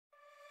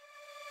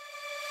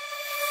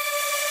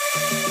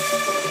Hey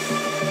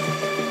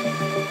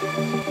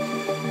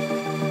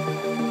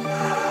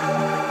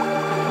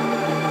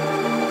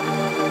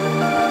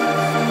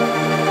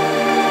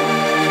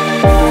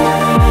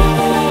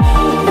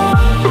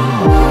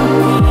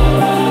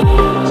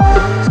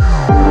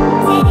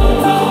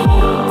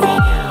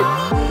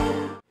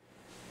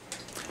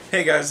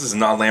guys, this is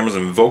Not Lammers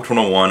of Invoked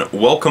 101.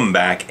 Welcome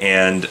back,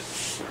 and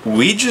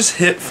we just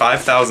hit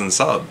 5,000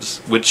 subs,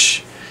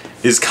 which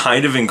is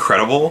kind of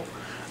incredible.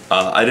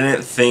 I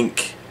didn't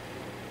think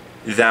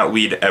that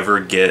we'd ever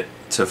get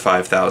to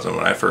 5,000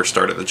 when I first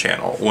started the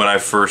channel. When I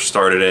first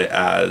started it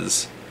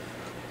as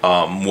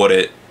what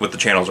the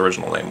channel's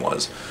original name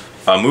was.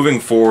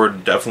 Moving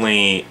forward,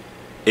 definitely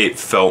it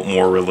felt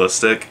more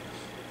realistic,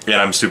 and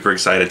I'm super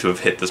excited to have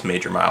hit this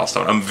major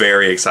milestone. I'm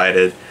very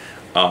excited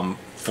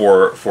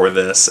for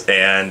this,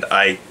 and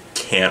I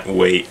can't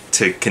wait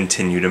to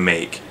continue to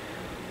make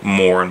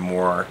more and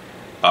more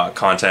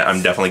content.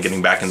 I'm definitely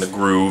getting back in the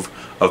groove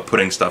of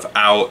putting stuff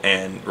out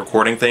and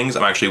recording things.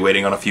 I'm actually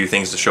waiting on a few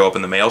things to show up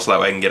in the mail so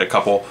that way I can get a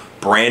couple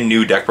brand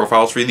new deck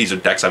profiles for you. These are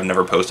decks I've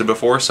never posted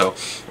before, so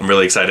I'm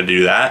really excited to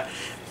do that.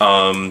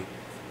 And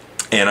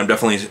I'm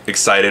definitely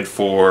excited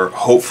for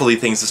hopefully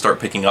things to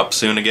start picking up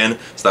soon again,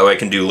 so that way I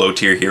can do low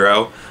tier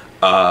hero,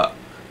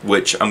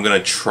 which I'm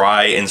gonna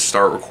try and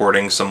start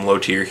recording some low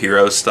tier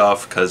hero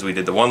stuff, because we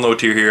did the one low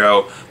tier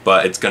hero,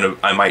 but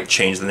I might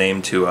change the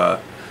name to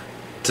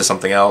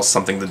something else,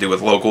 something to do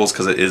with locals,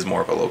 because it is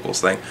more of a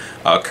locals thing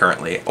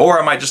currently. Or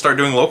I might just start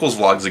doing locals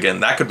vlogs again.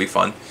 That could be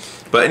fun.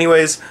 But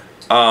anyways,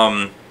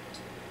 there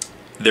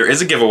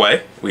is a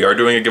giveaway. We are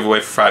doing a giveaway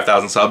for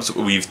 5,000 subs.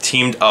 We've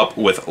teamed up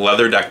with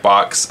Leather Deck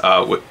Box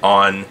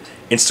on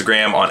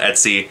Instagram, on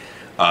Etsy.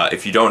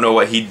 If you don't know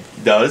what he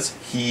does,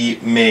 he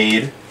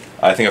made,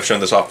 I think I've shown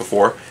this off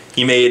before,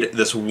 he made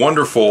this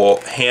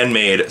wonderful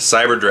handmade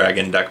Cyber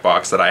Dragon deck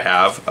box that I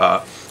have.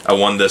 I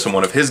won this in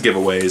one of his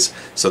giveaways,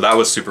 so that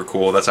was super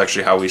cool. That's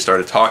actually how we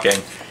started talking.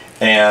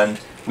 And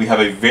we have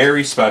a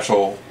very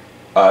special,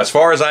 as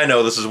far as I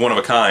know, this is one of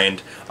a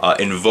kind,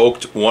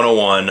 Invoked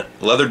 101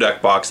 leather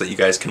deck box that you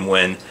guys can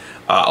win.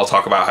 I'll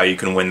talk about how you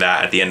can win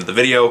that at the end of the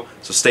video,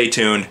 so stay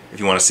tuned if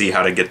you want to see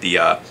how to get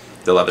the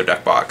leather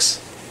deck box,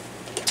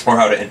 or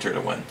how to enter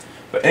to win.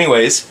 But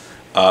anyways,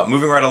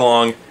 moving right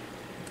along,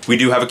 we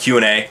do have a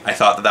Q&A. I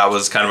thought that that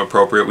was kind of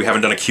appropriate. We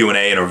haven't done a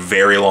Q&A in a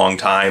very long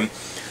time,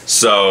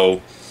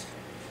 so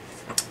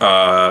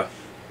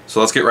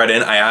let's get right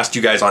in. I asked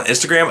you guys on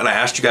Instagram, and I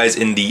asked you guys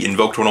in the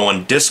Invoked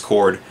 101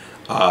 Discord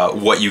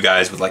what you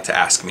guys would like to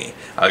ask me.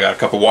 I got a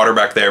cup of water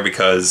back there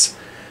because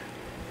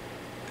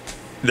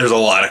there's a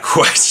lot of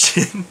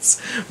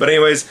questions. But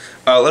anyways,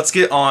 let's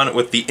get on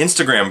with the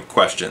Instagram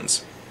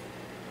questions.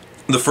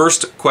 The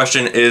first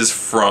question is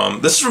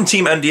from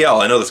Team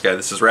NDL. I know this guy.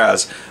 This is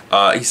Raz.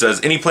 He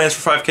says, any plans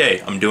for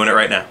 5K? I'm doing it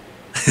right now.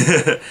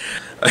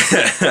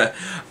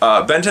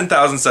 Ben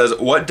 10,000 says,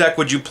 what deck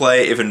would you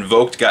play if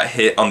Invoked got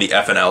hit on the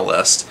FNL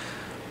list?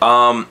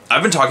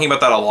 I've been talking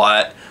about that a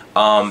lot.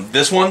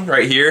 This one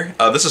right here,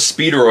 this is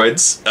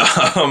Speedroids.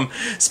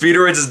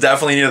 Speedroids is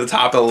definitely near the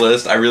top of the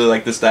list. I really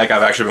like this deck.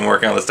 I've actually been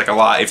working on this deck a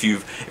lot. If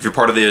you're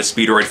part of the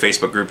Speedroid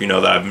Facebook group, you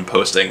know that I've been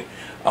posting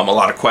a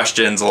lot of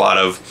questions, a lot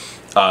of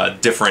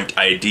different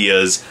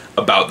ideas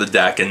about the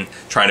deck, and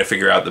trying to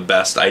figure out the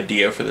best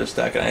idea for this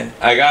deck. And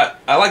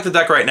I like the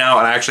deck right now,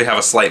 and I actually have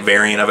a slight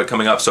variant of it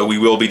coming up, so we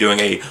will be doing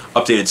a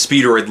updated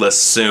Speedroid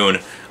list soon,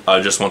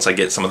 just once I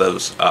get some of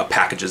those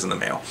packages in the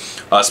mail.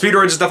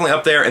 Speedroids is definitely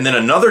up there, and then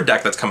another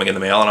deck that's coming in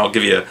the mail, and I'll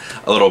give you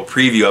a little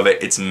preview of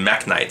it. It's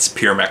Mech Knights,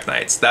 Pure Mech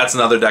Knights. That's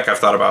another deck I've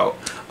thought about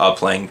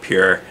playing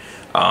Pure.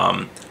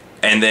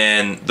 And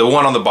then the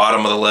one on the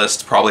bottom of the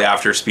list, probably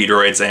after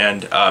Speedroids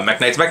and Mech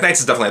Knights. Mech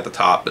Knights is definitely at the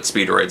top, but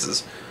Speedroids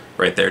is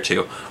right there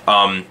too.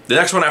 The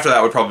next one after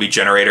that would probably be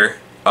Generator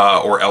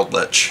or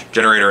Eldritch.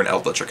 Generator and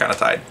Eldritch are kind of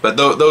tied. But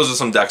those are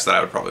some decks that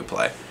I would probably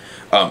play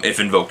if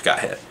Invoked got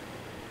hit.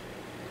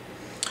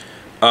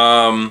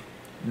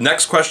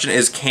 Next question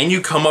is, can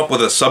you come up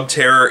with a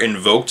Subterror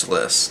Invoked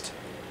list?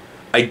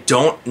 I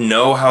don't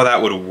know how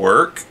that would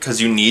work,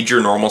 because you need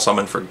your normal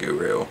summon for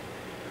Guru.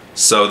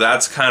 So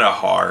that's kind of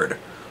hard.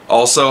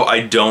 Also,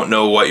 I don't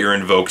know what your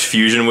Invoked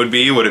fusion would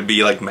be. Would it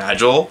be like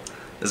Magil?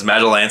 Is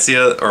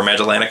Magilancia or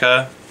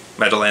Magilanica?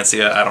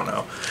 Magilancia, I don't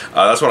know.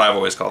 That's what I've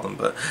always called them,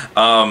 but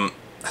I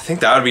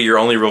think that would be your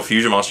only real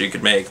fusion monster you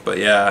could make, but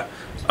yeah.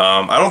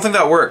 I don't think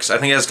that works. I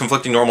think it has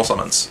conflicting normal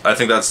summons. I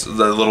think that's a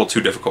little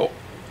too difficult.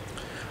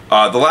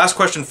 The last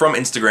question from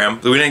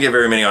Instagram, we didn't get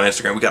very many on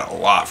Instagram, we got a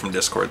lot from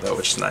Discord though,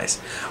 which is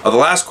nice. The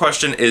last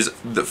question is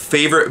the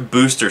favorite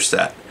booster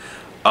set.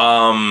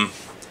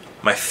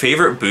 My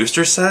favorite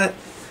booster set?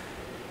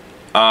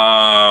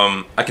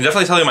 I can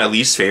definitely tell you my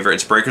least favorite.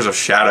 It's Breakers of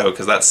Shadow,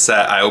 because that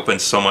set, I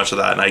opened so much of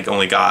that, and I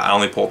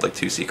only pulled like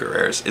 2 secret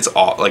rares. It's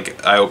all,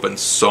 like, I opened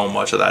so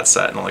much of that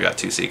set and only got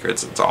 2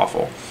 secrets. It's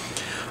awful.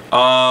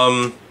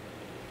 My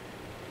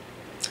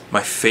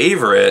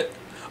favorite,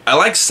 I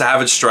like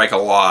Savage Strike a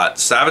lot.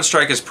 Savage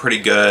Strike is pretty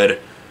good.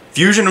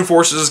 Fusion and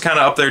Forces is kind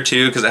of up there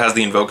too because it has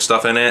the Invoke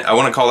stuff in it. I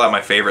wouldn't call that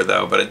my favorite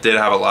though, but it did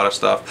have a lot of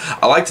stuff.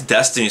 I liked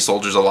Destiny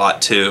Soldiers a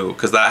lot too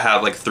because that had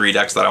like 3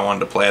 decks that I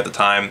wanted to play at the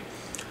time.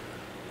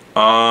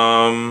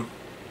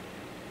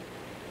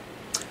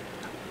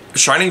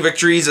 Shining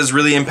Victories is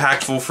really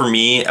impactful for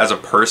me as a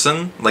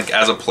person, like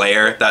as a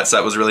player. That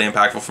set was really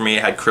impactful for me.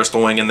 It had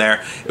Crystal Wing in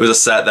there. It was a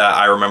set that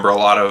I remember a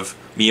lot of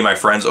me and my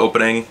friends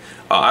opening.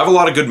 I have a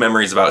lot of good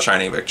memories about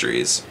Shining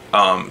Victories.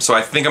 So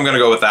I think I'm going to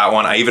go with that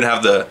one. I even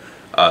have the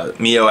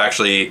Mio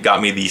actually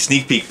got me the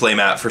sneak peek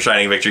playmat for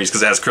Shining Victories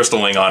because it has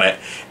Crystal Wing on it,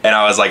 and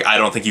I was like, I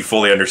don't think you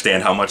fully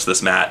understand how much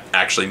this mat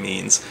actually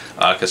means.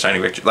 Because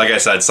Shining Victories, like I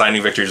said,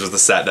 Shining Victories was the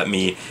set that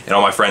me and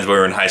all my friends when we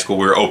were in high school,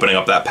 we were opening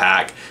up that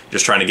pack,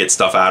 just trying to get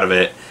stuff out of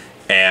it.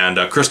 And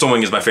Crystal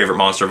Wing is my favorite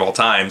monster of all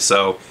time,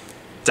 so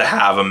to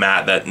have a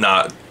mat that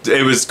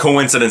it was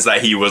coincidence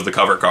that he was the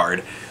cover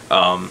card.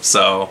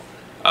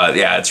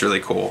 Yeah, it's really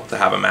cool to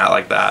have a mat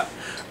like that.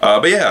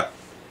 But yeah.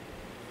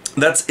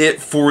 That's it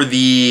for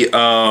the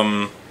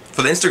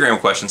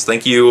Instagram questions.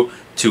 Thank you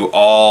to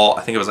all,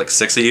 I think it was like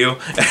 6 of you,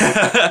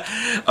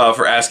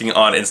 for asking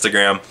on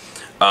Instagram.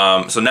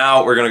 So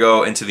now we're going to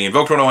go into the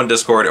Invoked 101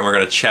 Discord and we're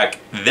going to check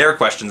their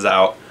questions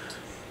out.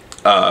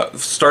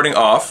 Starting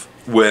off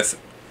with,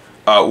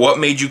 what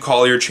made you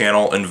call your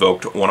channel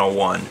Invoked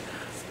 101?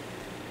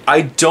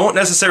 I don't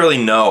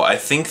necessarily know. I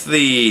think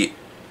the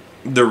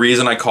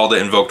reason I called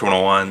it Invoked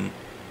 101,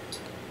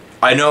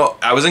 I know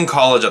I was in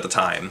college at the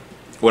time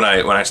when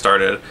I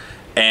started,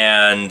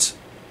 and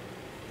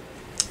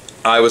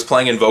I was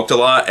playing Invoked a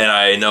lot, and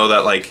I know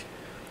that like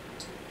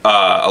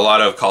a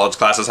lot of college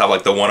classes have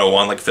like the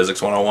 101, like Physics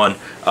 101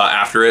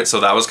 after it, so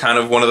that was kind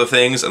of one of the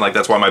things, and like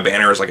that's why my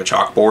banner is like a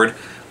chalkboard.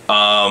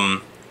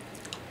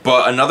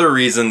 But another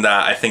reason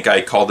that I think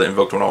I called it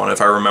Invoked 101,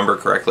 if I remember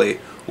correctly,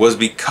 was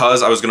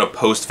because I was going to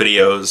post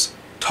videos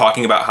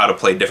talking about how to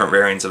play different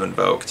variants of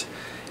Invoked,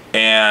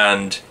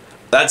 and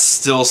that's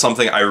still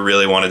something I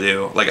really want to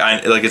do. Like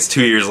it's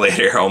 2 years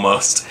later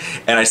almost,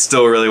 and I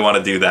still really want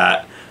to do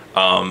that.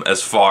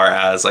 As far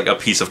as like a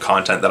piece of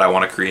content that I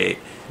want to create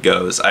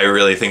goes, I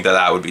really think that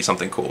that would be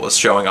something cool, is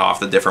showing off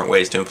the different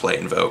ways to play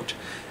Invoked.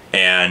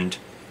 And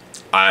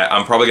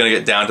I'm probably gonna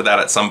get down to that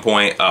at some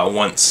point.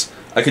 Once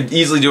I could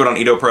easily do it on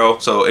Edo Pro.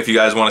 So if you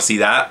guys want to see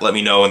that, let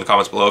me know in the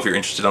comments below if you're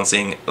interested in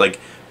seeing like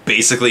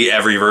basically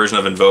every version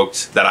of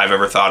Invoked that I've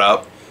ever thought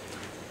up.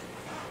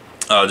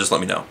 Just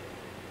let me know.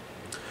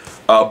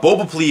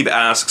 Boba Plebe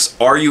asks,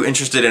 are you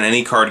interested in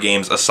any card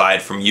games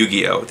aside from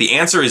Yu-Gi-Oh? The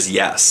answer is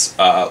yes.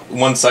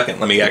 1 second,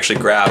 let me actually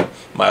grab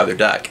my other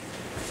deck.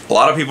 A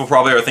lot of people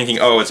probably are thinking,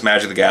 oh, it's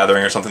Magic the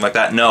Gathering or something like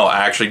that. No, I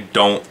actually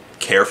don't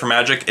care for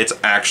Magic. It's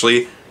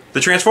actually the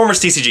Transformers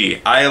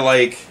TCG. I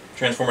like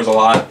Transformers a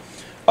lot.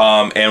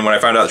 And when I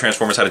found out that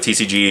Transformers had a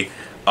TCG,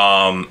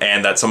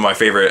 and that some of my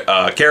favorite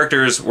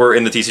characters were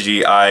in the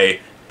TCG, I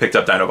picked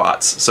up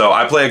Dinobots. So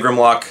I play a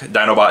Grimlock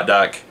Dinobot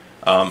deck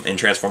in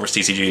Transformers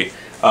TCG.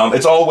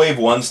 It's all Wave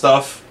 1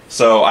 stuff,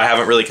 so I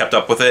haven't really kept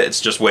up with it. It's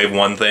just Wave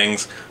 1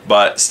 things,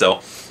 but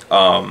still.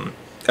 I'm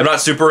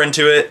not super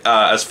into it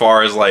as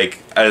far as like,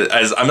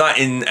 as I'm not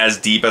in as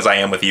deep as I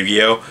am with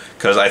Yu-Gi-Oh!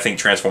 Because I think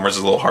Transformers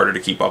is a little harder to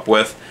keep up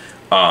with.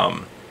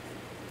 But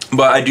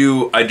I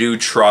do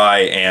try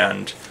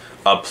and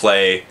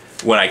play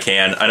when I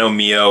can. I know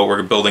Mio,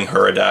 we're building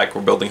her a deck.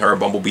 We're building her a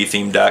Bumblebee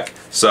themed deck.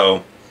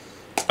 So,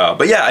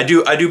 but yeah, I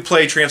do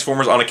play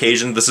Transformers on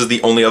occasion. This is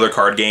the only other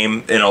card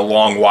game in a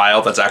long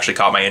while that's actually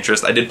caught my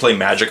interest. I did play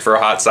Magic for a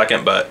hot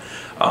second, but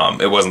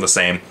it wasn't the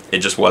same. It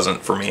just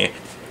wasn't for me.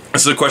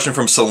 This is a question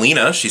from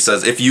Selena. She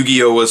says, if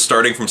Yu-Gi-Oh! Was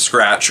starting from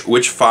scratch,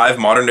 which 5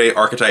 modern-day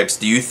archetypes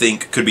do you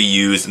think could be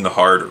used in the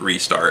hard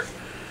restart?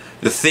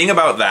 The thing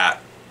about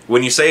that,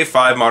 when you say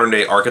 5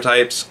 modern-day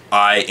archetypes,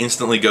 I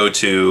instantly go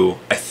to,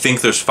 I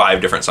think there's 5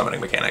 different summoning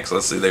mechanics.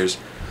 Let's see, there's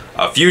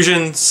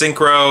Fusion,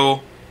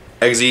 Synchro,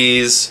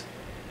 Xyz,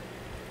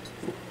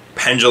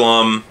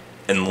 Pendulum,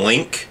 and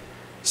Link.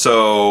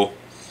 So,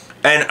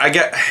 and I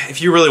get,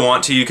 if you really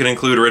want to, you can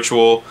include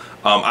Ritual.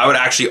 I would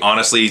actually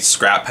honestly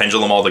scrap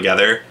Pendulum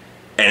altogether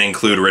and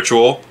include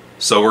Ritual.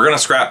 So we're going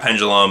to scrap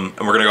Pendulum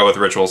and we're going to go with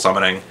Ritual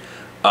Summoning.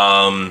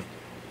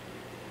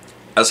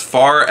 As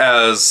far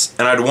as,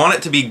 and I'd want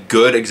it to be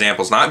good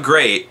examples, not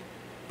great,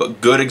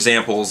 but good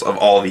examples of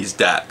all these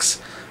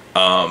decks.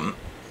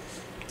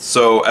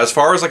 So as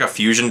far as like a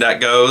fusion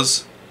deck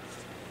goes,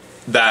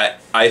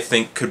 that I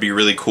think could be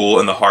really cool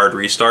in the hard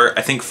restart,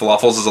 I think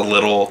Fluffles is a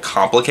little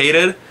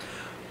complicated,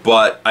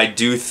 but I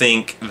do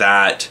think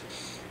that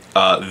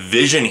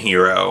Vision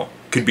Hero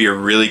could be a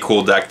really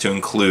cool deck to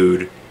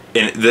include,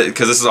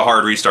 because this is a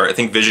hard restart. I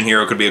think Vision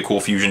Hero could be a cool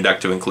fusion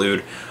deck to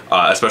include,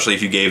 especially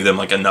if you gave them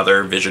like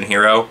another Vision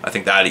Hero. I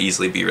think that'd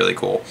easily be really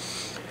cool.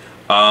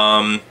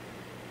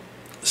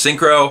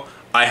 Synchro,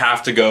 I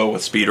have to go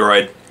with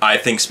Speedroid. I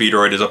think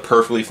Speedroid is a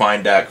perfectly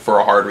fine deck for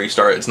a hard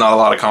restart. It's not a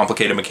lot of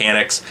complicated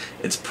mechanics.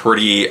 It's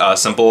pretty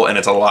simple, and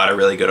it's a lot of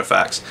really good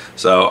effects.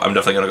 So I'm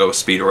definitely going to go with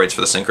Speedroids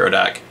for the Synchro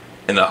deck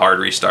in the hard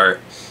restart.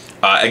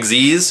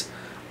 Xyz,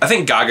 I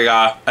think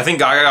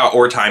Gagaga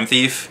or Time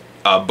Thief.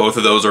 Both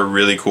of those are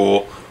really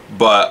cool.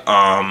 but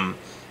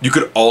you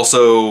could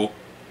also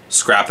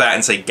scrap that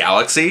and say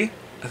Galaxy.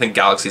 I think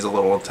Galaxy's a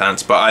little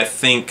intense, but I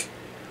think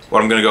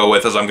what I'm going to go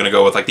with is I'm going to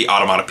go with like the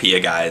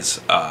Automatopoeia guys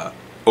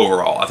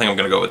overall. I think I'm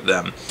going to go with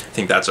them. I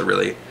think that's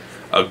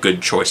a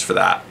good choice for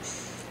that.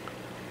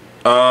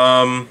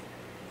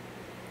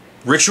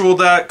 Ritual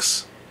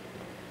decks,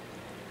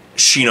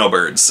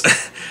 Shinobirds.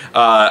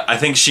 I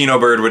think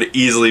Shinobird would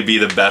easily be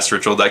the best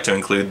ritual deck to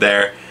include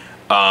there.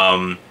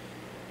 I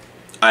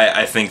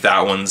think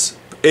that one's...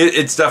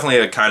 It's definitely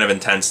a kind of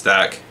intense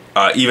deck,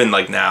 even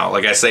like now.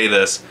 Like I say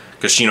this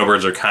because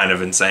Shinobirds are kind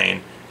of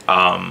insane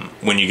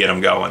when you get them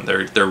going.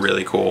 They're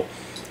really cool.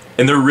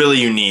 And they're really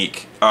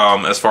unique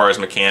as far as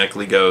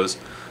mechanically goes,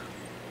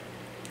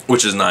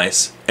 which is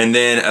nice. And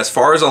then as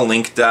far as a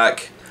Link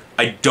deck,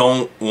 I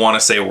don't want to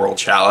say World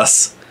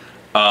Chalice,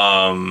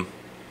 but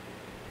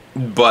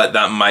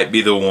that might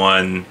be the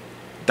one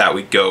that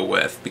we go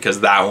with,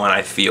 because that one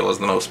I feel is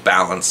the most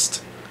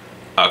balanced.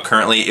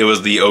 Currently, it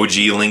was the OG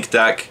Link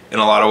deck in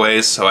a lot of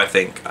ways, so I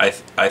think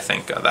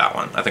that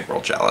one. I think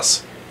World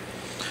Chalice.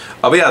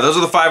 But yeah, those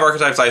are the 5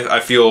 archetypes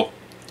I feel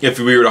if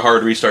we were to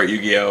hard restart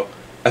Yu-Gi-Oh!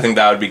 I think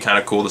that would be kind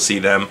of cool to see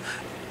them.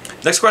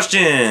 Next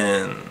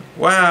question.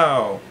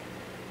 Wow.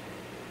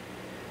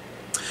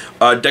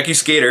 Deku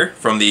Skater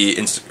from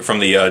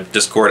the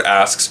Discord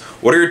asks,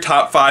 what are your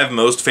top 5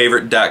 most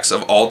favorite decks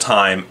of all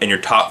time and your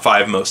top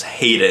 5 most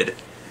hated?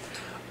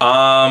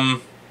 My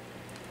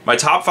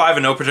top 5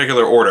 in no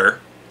particular order.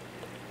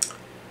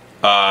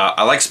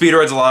 I like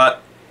Speedroids a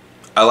lot.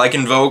 I like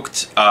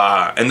Invoked,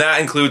 and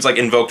that includes like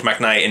Invoked Mech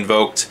Knight,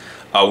 Invoked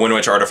Wind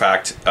Witch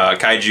Artifact,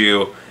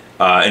 Kaiju,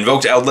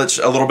 Invoked Eldritch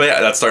a little bit.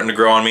 That's starting to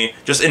grow on me.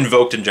 Just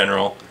Invoked in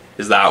general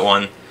is that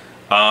one.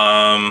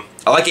 I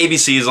like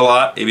ABCs a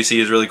lot. ABC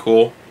is really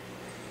cool.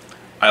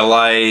 I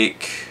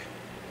like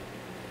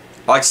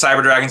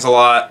Cyber Dragons a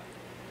lot.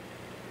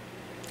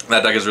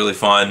 That deck is really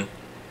fun.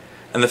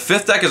 And the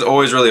 5th deck is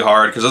always really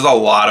hard because there's a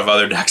lot of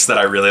other decks that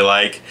I really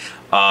like.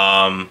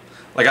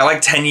 Like I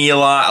like Tenyi a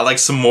lot. I like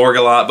Samorg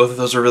a lot. Both of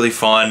those are really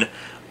fun.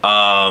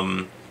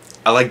 I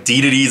like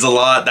Dedede a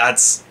lot.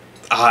 That's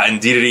and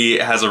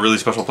Dedede has a really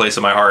special place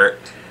in my heart.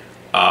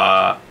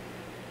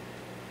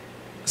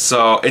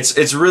 So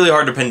it's really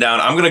hard to pin down.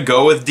 I'm gonna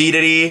go with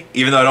Dedede,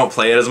 even though I don't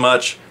play it as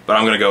much, but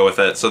I'm gonna go with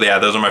it. So yeah,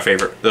 those are my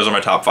favorite. Those are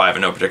my top 5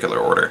 in no particular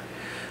order.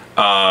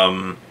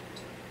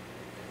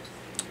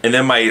 And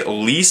then my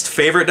least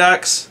favorite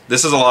decks.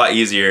 This is a lot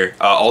easier.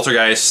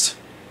 Altergeist.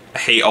 I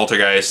hate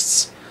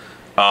Altergeists.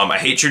 I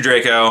hate True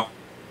Draco.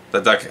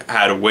 That deck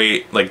had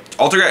weight like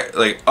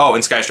Altergeist. Oh,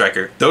 and Sky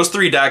Striker. Those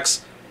 3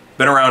 decks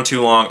been around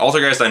too long.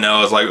 Altergeist I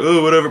know is like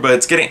oh whatever, but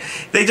it's getting.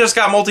 They just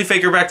got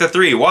Multi-Faker back to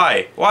 3.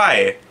 Why?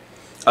 Why?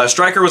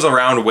 Striker was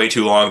around way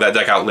too long. That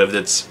deck outlived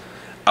its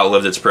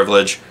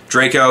privilege.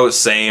 Draco,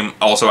 same,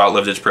 also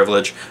outlived its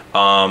privilege.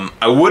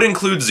 I would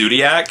include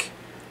Zodiac,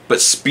 but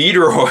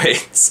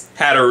Speedroids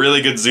had a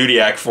really good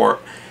Zodiac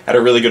had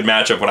a really good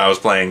matchup when I was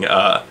playing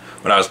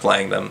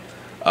them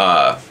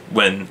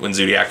when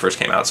Zodiac first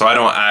came out. So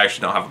I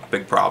actually don't have a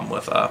big problem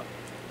with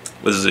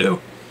Zoo.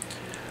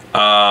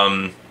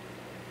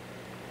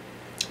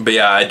 But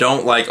yeah, I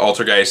don't like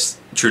Altergeist,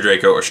 True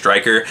Draco, or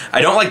Striker.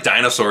 I don't like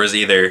Dinosaurs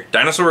either.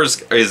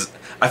 Dinosaurs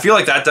I feel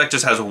like that deck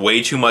just has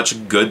way too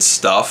much good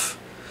stuff.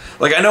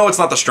 Like, I know it's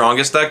not the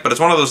strongest deck, but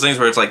it's one of those things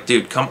where it's like,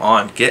 dude, come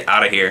on, get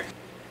out of here.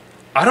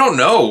 I don't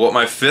know what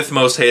my 5th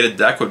most hated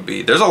deck would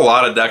be. There's a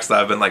lot of decks that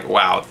I've been like,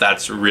 wow,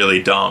 that's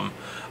really dumb.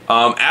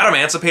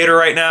 Adamantipator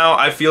right now,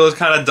 I feel is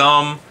kind of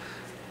dumb.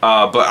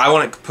 But I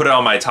want to put it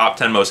on my top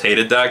 10 most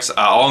hated decks.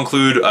 I'll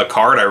include a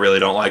card I really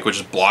don't like, which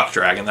is Block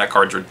Dragon. That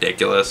card's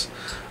ridiculous.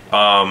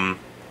 Oh,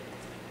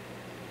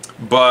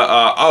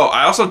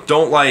 I also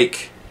don't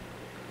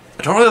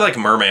really like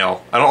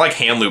Mermail. I don't like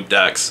hand loop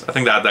decks. I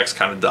think that deck's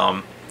kind of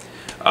dumb.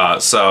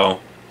 So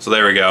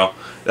there we go.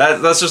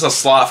 That's just a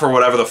slot for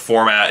whatever the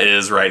format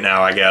is right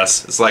now, I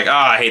guess. It's like,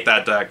 I hate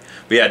that deck.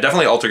 But yeah,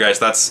 definitely Altergeist.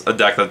 That's a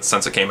deck that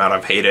since it came out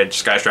I've hated.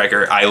 Sky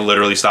Striker, I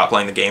literally stopped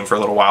playing the game for a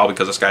little while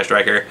because of Sky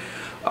Striker.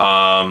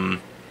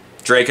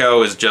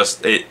 Draco is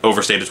just, it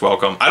overstayed its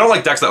welcome. I don't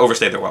like decks that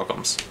overstay their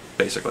welcomes,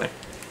 basically.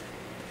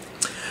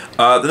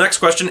 The next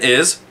question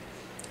is,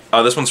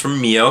 this one's from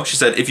Mio. She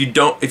said, if you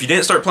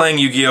didn't start playing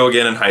Yu-Gi-Oh!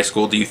 Again in high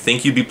school, do you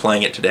think you'd be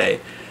playing it today?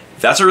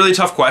 That's a really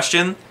tough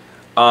question.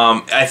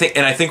 I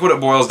think what it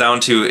boils down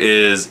to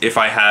is if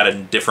I had a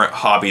different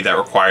hobby that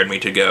required me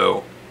to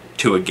go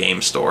to a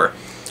game store.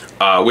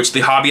 Which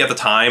the hobby at the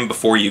time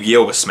before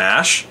Yu-Gi-Oh! Was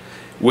Smash,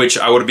 which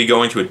I would be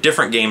going to a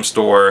different game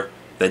store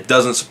that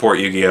doesn't support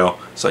Yu-Gi-Oh!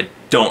 So I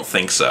don't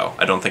think so.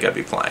 I don't think I'd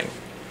be playing.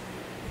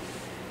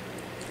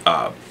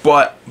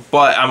 But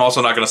I'm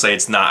also not going to say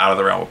it's not out of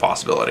the realm of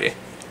possibility,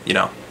 you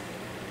know.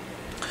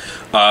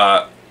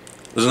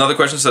 There's another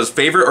question that says,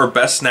 favorite or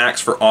best snacks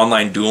for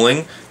online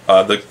dueling?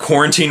 The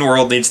quarantine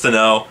world needs to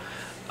know.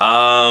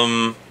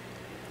 I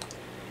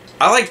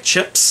like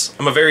chips.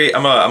 I'm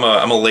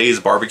a Lay's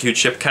barbecue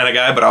chip kind of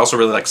guy, but I also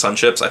really like Sun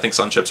Chips. I think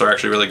Sun Chips are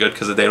actually really good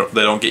because they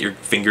don't get your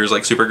fingers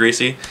like super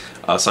greasy.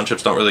 Sun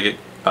Chips don't really get.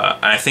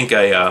 I think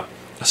a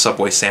A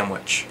Subway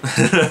sandwich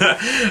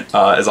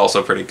is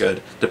also pretty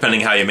good,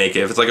 depending how you make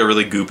it. If it's like a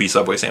really goopy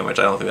Subway sandwich,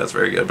 I don't think that's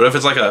very good. But if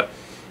it's like a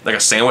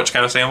sandwich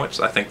kind of sandwich,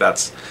 I think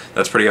that's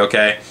pretty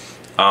okay.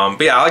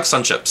 But yeah, I like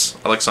Sun Chips.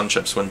 I like Sun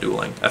Chips when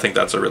dueling. I think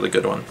that's a really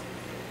good one.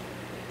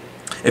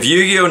 If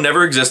Yu-Gi-Oh!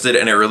 Never existed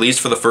and it released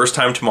for the first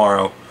time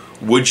tomorrow,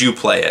 would you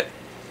play it?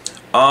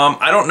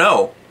 I don't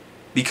know,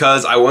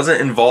 because I wasn't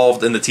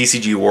involved in the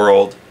TCG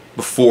world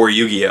before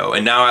Yu-Gi-Oh!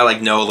 And now I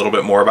like know a little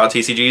bit more about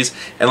TCGs.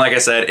 And like I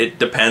said, it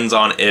depends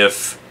on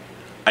if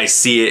I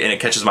see it and it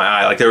catches my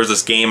eye. Like there was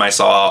this game I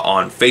saw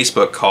on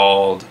Facebook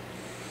called,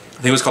 I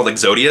think it was called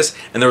Exodius,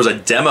 and there was a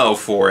demo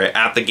for it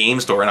at the game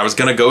store, and I was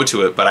gonna go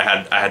to it, but I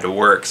had to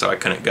work, so I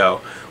couldn't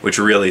go, which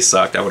really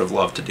sucked. I would have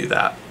loved to do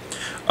that.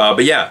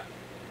 But yeah.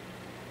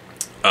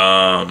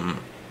 That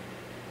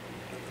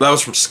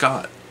was from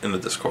Scott in the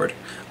Discord.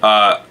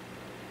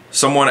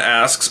 Someone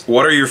asks,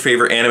 what are your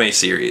favorite anime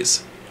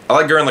series? I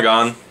like Gurren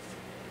Lagann,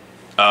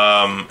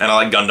 and I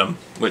like Gundam,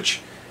 which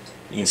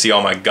you can see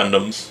all my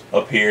Gundams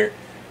up here.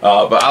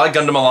 But I like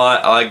Gundam a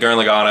lot. I like Gurren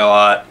Lagann a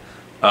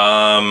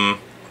lot.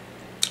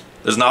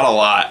 There's not a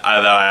lot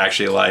that I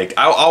actually like.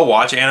 I'll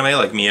watch anime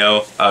like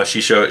Mio.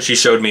 She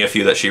showed me a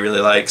few that she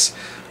really likes,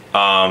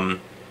 and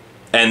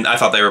I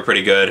thought they were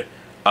pretty good.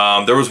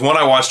 There was one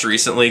I watched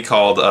recently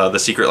called The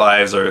Secret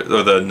Lives or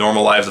The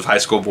Normal Lives of High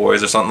School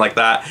Boys or something like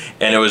that,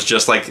 and it was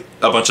just like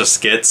a bunch of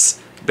skits.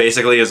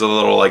 Basically, it was a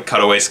little like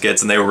cutaway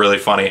skits, and they were really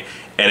funny.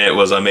 And it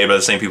was made by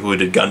the same people who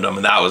did Gundam,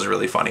 and that was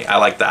really funny. I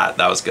liked that.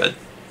 That was good.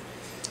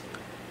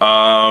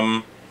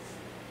 Yeah,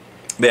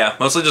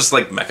 mostly just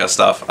like mecha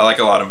stuff. I like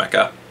a lot of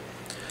mecha.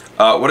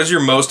 What is your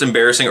most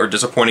embarrassing or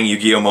disappointing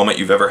Yu-Gi-Oh moment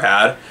you've ever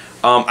had?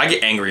 I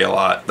get angry a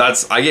lot.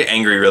 I get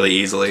angry really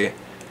easily.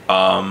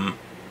 I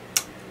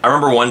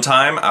remember one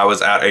time I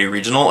was at a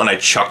regional and I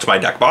chucked my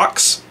deck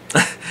box.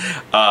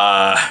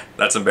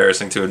 That's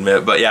embarrassing to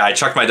admit, but yeah, I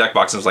chucked my deck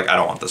box and was like, I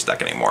don't want this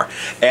deck anymore.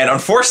 And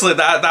unfortunately,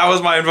 that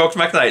was my Invoked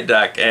Mech Knight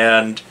deck.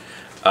 And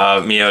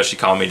Mio, she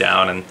calmed me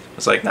down and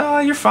was like, no,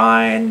 you're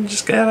fine.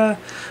 Just gotta.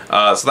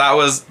 So that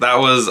was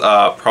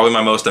probably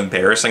my most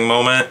embarrassing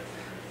moment.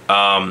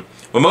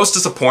 But most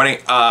disappointing,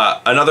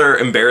 another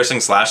embarrassing /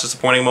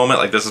 disappointing moment,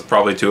 like this is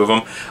probably two of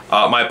them.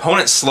 My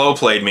opponent slow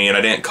played me and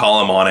I didn't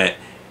call him on it,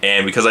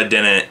 and because I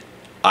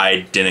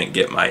didn't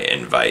get my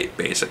invite,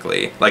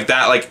 basically. Like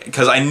that, like,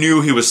 because I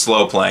knew he was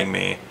slow playing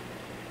me,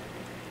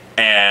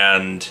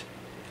 and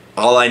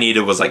all I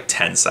needed was like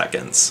 10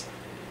 seconds.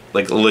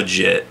 Like,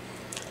 legit.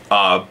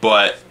 And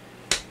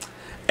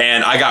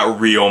I got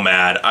real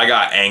mad. I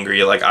got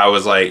angry. Like, he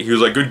was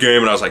like, good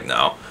game, and I was like,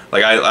 no.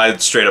 Like, I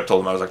straight up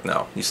told him, I was like,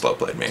 no, you slow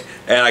played me.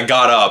 And I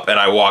got up and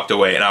I walked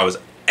away and I was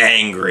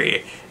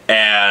angry.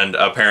 And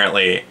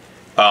apparently,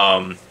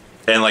 and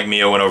like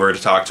Mia went over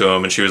to talk to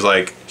him and she's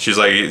like,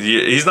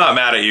 he's not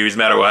mad at you, he's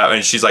mad at what happened.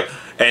 And she's like,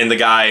 and the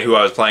guy who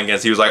I was playing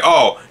against, he was like,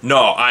 oh,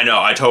 no, I know,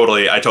 I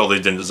totally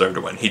didn't deserve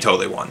to win. He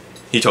totally won.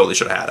 He totally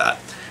should have had that.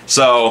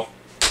 So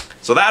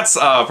that's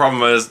probably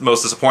my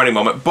most disappointing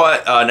moment.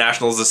 But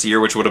Nationals this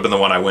year, which would have been the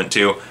one I went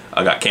to,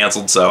 got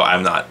canceled, so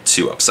I'm not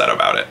too upset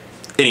about it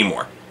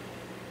anymore.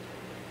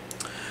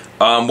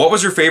 What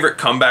was your favorite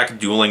comeback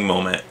dueling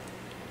moment?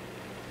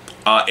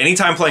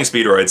 Anytime playing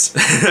Speedroids.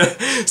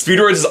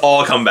 Speedroids is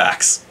all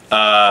comebacks.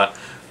 I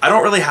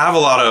don't really have a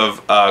lot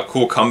of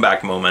cool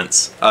comeback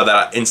moments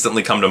that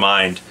instantly come to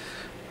mind.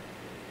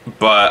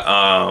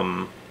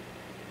 But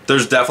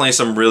there's definitely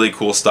some really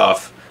cool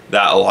stuff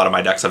that a lot of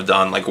my decks have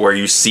done, like where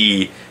you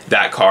see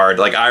that card.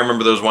 Like I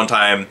remember there was one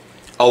time,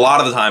 a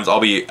lot of the times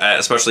I'll be,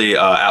 especially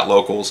at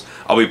locals,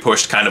 I'll be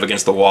pushed kind of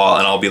against the wall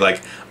and I'll be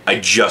like, I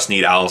just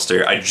need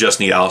Alistair. I just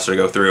need Alistair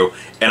to go through,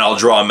 and I'll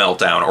draw a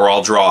Meltdown, or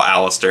I'll draw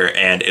Alistair,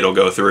 and it'll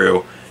go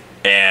through,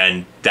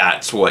 and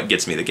that's what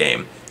gets me the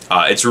game.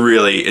 It's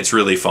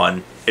really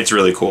fun. It's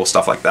really cool,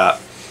 stuff like that.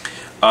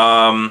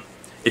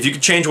 If you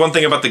could change one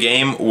thing about the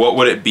game, what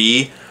would it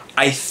be?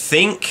 I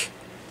think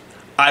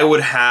I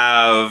would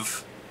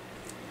have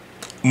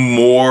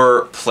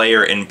more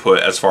player input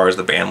as far as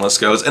the ban list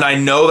goes, and I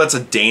know that's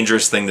a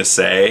dangerous thing to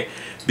say,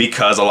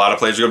 because a lot of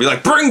players are gonna be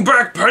like, bring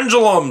back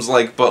pendulums,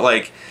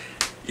 but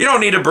you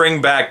don't need to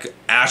bring back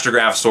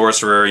Astrograph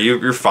Sorcerer.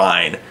 You're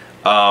fine.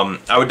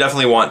 I would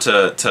definitely want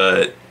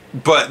to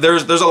but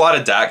there's a lot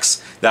of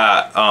decks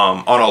that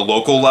on a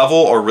local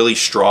level are really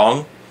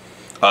strong,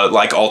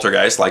 like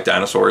Altergeist, like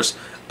Dinosaurs,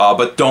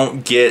 but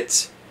don't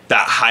get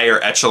that higher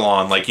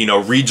echelon, like, you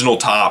know, regional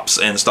tops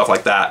and stuff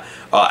like that,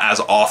 as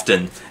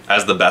often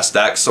as the best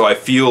decks. So I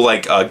feel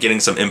like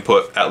getting some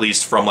input, at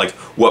least from like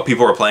what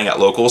people are playing at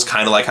locals,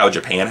 kind of like how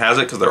Japan has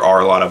it, because there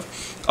are a lot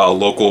of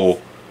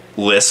local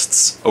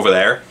lists over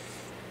there,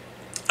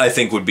 I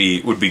think would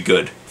be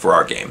good for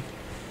our game.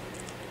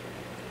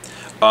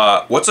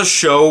 What's a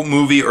show,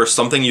 movie, or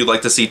something you'd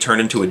like to see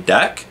turned into a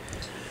deck?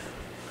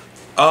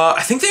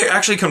 I think they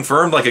actually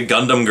confirmed like a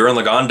Gundam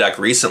Gurren Lagann deck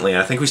recently,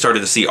 and I think we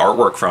started to see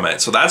artwork from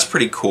it, so that's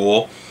pretty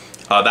cool.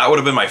 That would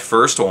have been my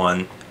first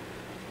one.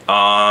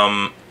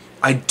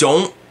 I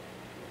don't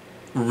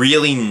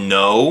really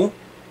know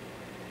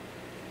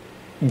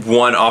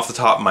one off the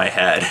top of my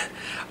head.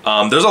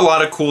 There's a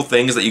lot of cool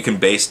things that you can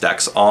base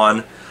decks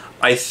on.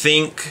 I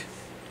think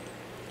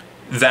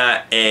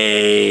that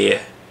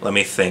let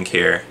me think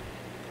here.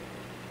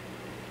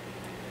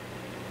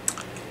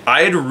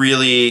 I'd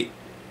really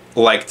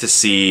like to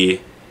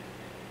see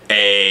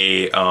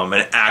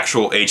an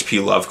actual H.P.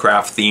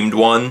 Lovecraft themed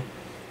one,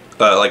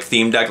 like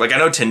theme deck. Like I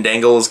know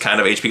Tindangle is kind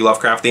of H.P.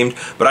 Lovecraft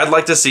themed, but I'd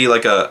like to see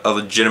like a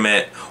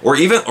legitimate, or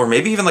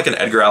maybe even like an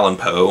Edgar Allan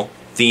Poe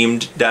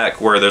themed deck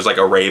where there's like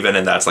a Raven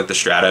and that's like the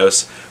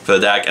Stratos for the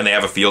deck, and they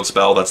have a field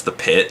spell that's the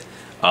Pit.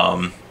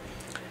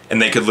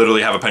 And they could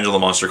literally have a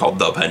pendulum monster called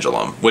the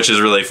Pendulum, which is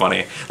really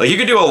funny. Like you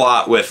could do a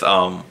lot with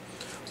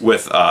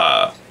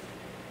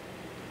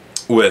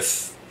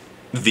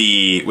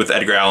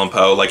Edgar Allan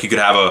Poe. Like you could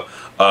have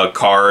a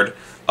card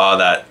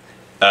that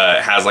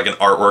has like an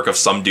artwork of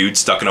some dude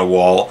stuck in a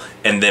wall,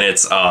 and then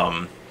it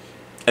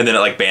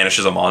like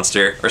banishes a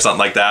monster or something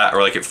like that,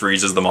 or like it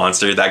freezes the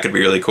monster. That could be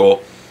really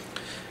cool.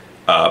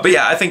 But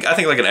yeah, I think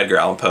like an Edgar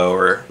Allan Poe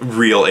or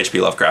real H.P.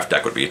 Lovecraft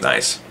deck would be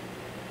nice.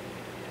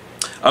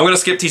 I'm gonna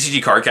skip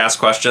TCG Cardcast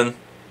question.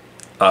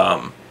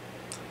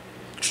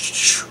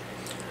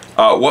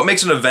 What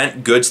makes an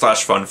event good /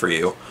 fun for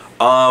you?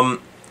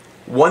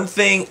 One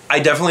thing I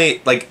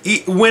definitely like,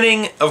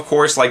 winning, of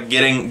course, like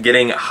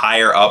getting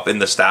higher up in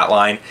the stat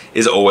line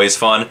is always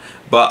fun.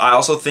 But I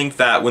also think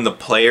that when the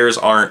players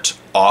aren't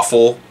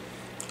awful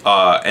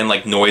and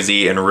like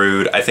noisy and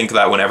rude, I think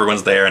that when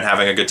everyone's there and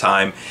having a good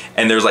time,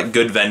 and there's like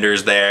good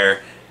vendors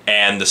there,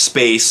 and the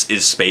space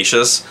is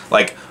spacious,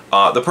 like.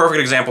 The perfect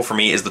example for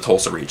me is the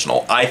Tulsa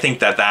Regional. I think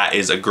that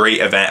is a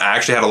great event. I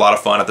actually had a lot of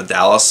fun at the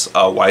Dallas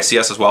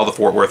YCS as well, the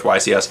Fort Worth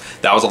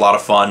YCS. That was a lot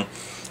of fun.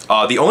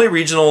 The only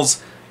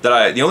regionals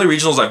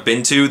I've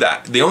been to,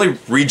 the only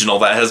regional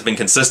that has been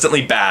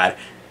consistently bad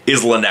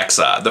is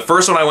Lenexa. The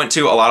first one I went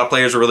to, a lot of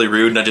players were really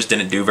rude and I just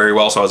didn't do very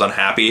well, so I was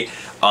unhappy.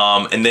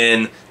 And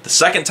then the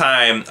second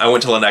time I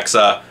went to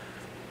Lenexa,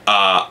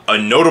 a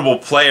notable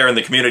player in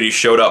the community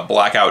showed up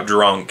blackout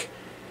drunk,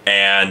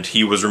 and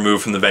he was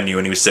removed from the venue,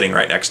 and he was sitting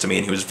right next to me,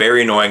 and he was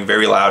very annoying,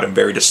 very loud, and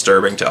very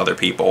disturbing to other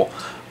people.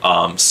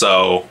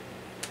 So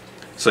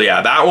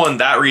yeah,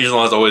 that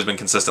regional has always been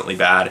consistently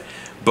bad.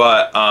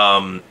 But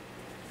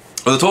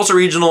the Tulsa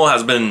Regional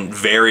has been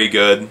very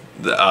good.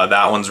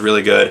 That one's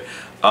really good.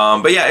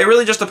 But yeah, it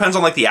really just depends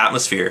on like the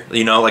atmosphere.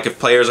 You know, like if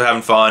players are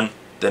having fun,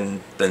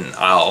 then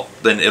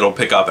it'll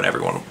pick up, and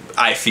everyone,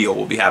 I feel,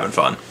 will be having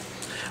fun.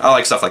 I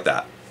like stuff like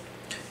that.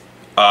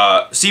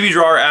 CB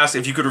Drawer asks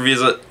if you could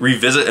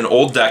revisit an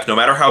old deck, no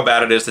matter how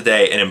bad it is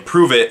today, and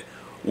improve it,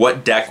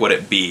 what deck would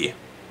it be?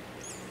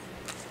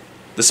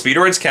 The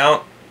Speedroids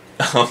count.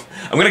 I'm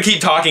going to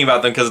keep talking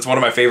about them because it's one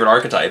of my favorite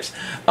archetypes.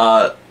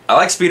 I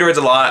like Speedroids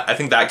a lot. I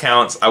think that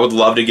counts. I would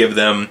love to give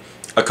them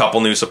a couple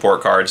new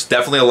support cards.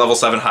 Definitely a level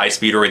 7 high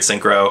Speedroid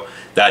Synchro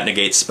that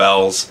negates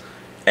spells,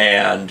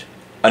 and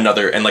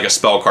like a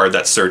spell card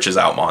that searches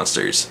out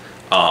monsters.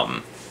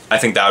 I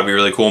think that would be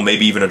really cool.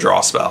 Maybe even a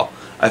draw spell.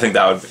 I think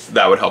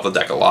that would help the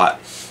deck a lot.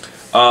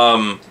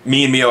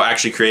 Me and Mio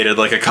actually created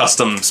like a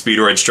custom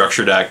Speedroid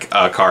structure deck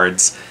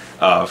cards.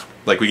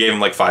 Like we gave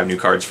him like 5 new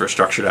cards for a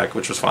structure deck,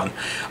 which was fun.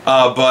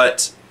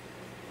 But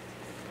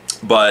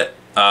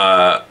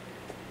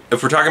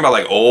if we're talking about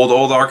like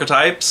old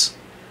archetypes,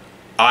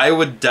 I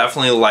would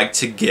definitely like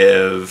to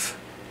give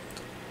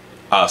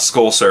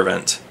Skull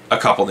Servant a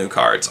couple new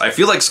cards. I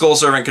feel like Skull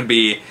Servant could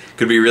be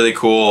really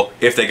cool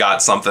if they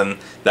got something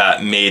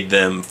that made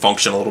them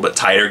function a little bit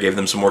tighter, gave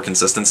them some more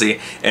consistency,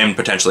 and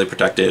potentially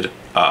protected.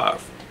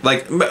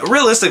 Like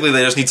realistically,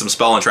 they just need some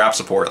spell and trap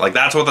support. Like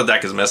that's what the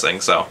deck is missing.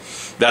 So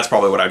that's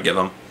probably what I'd give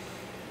them.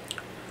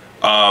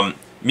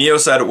 Mio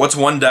said, "What's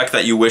one deck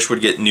that you wish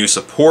would get new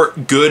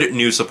support? Good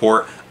new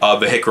support?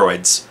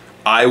 Vehicroids.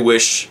 I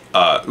wish.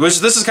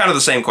 Which this is kind of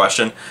the same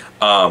question.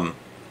 I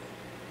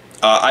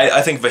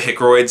think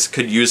Vehicroids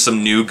could use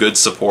some new good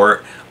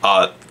support,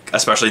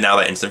 especially now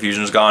that Instant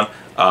Fusion is gone.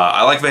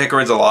 I like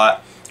Vehicroids a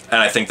lot,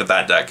 and I think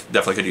that deck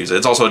definitely could use it.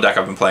 It's also a deck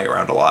I've been playing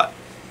around a lot."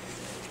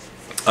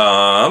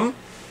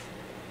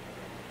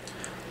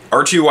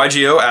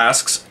 R2YGO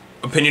asks,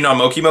 opinion on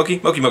Moki Moki?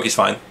 Moki Moki's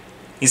fine.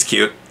 He's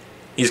cute.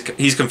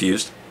 He's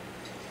confused.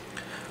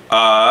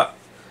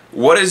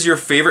 What is your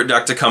favorite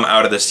deck to come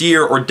out of this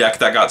year, or deck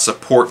that got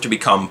support to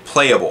become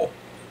playable?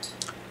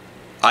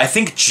 I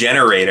think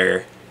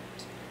Generator.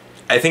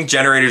 I think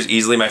Generator is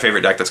easily my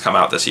favorite deck that's come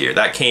out this year.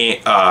 That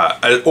came,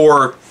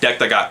 or deck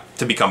that got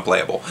to become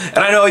playable. And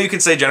I know you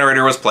could say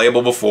Generator was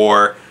playable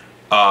before,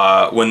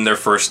 when their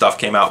first stuff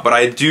came out, but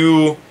I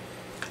do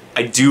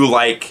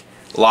like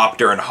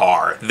Lopter and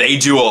Har. They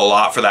do a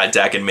lot for that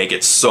deck and make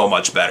it so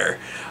much better.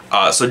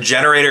 So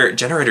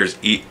Generator's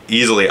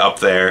easily up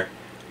there.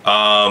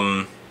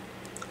 I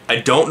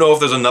don't know if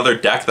there's another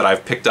deck that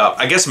I've picked up.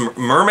 I guess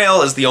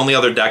Mermail is the only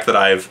other deck that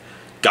I've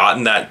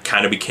gotten that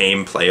kind of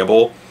became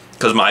playable,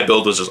 because my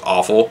build was just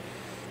awful.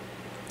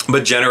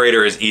 But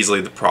Generator is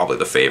easily probably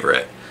the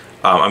favorite.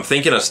 I'm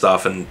thinking of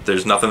stuff and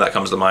there's nothing that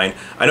comes to mind.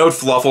 I know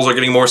Fluffles are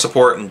getting more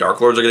support and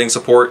Dark Lords are getting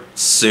support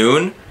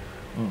soon,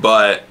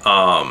 but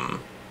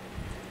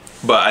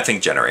I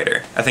think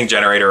Generator. I think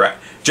Generator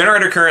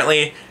Generator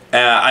currently,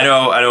 I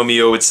know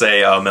Mio would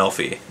say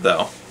Melfi,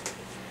 though.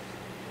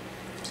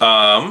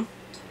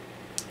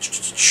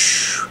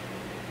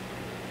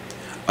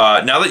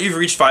 Now that you've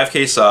reached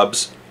 5K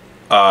subs,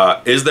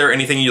 is there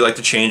anything you'd like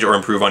to change or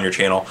improve on your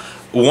channel?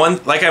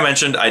 One, like I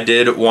mentioned, I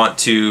did want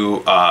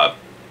to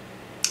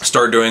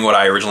start doing what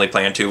I originally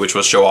planned to, which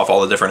was show off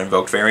all the different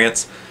invoked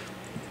variants.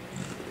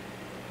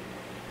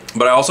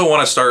 But I also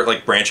want to start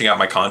like branching out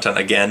my content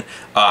again.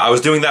 I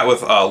was doing that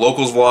with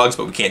locals vlogs,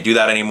 but we can't do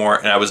that anymore.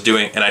 And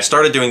I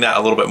started doing that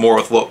a little bit more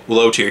with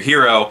low tier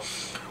hero,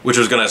 which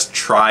was going to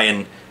try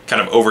and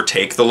kind of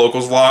overtake the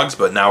locals vlogs,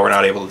 but now we're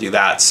not able to do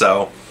that.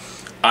 So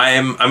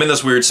I'm in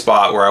this weird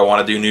spot where I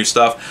want to do new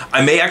stuff.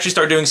 I may actually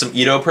start doing some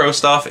Edo Pro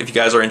stuff if you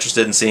guys are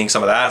interested in seeing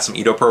some of that, some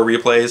Edo Pro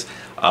replays.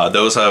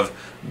 Those have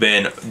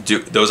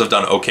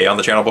done okay on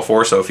the channel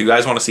before, so if you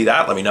guys want to see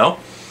that, let me know,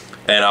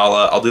 and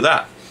I'll do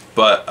that.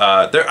 But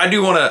I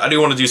do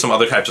want to do some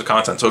other types of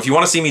content. So if you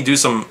want to see me do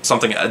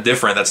something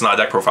different that's not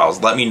deck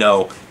profiles, let me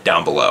know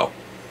down below.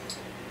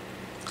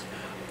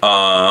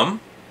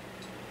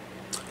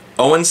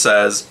 Owen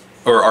says,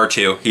 or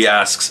R2, he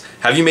asks,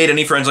 have you made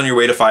any friends on your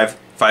way to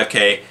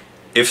 5K?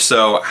 If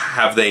so,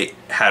 have they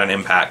had an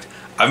impact?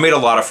 I've made a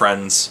lot of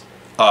friends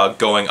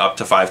going up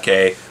to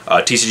 5K.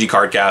 TCG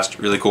Cardcast,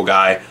 really cool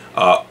guy.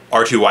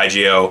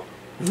 R2YGO,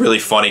 really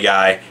funny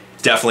guy.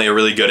 Definitely a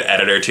really good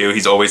editor too.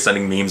 He's always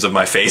sending memes of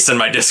my face in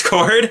my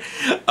Discord.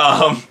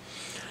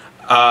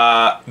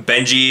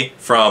 Benji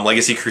from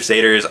Legacy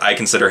Crusaders, I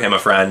consider him a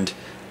friend.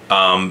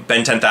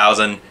 Ben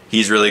 10,000,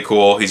 he's really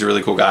cool. He's a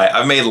really cool guy.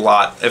 I've made a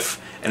lot. If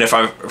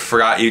I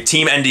forgot you,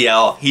 Team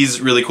NDL, he's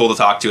really cool to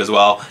talk to as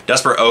well.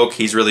 Desperate Oak,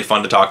 he's really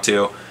fun to talk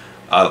to.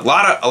 A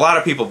lot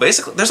of people.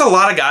 Basically, there's a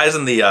lot of guys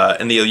in the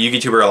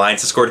YugiTuber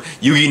Alliance Discord.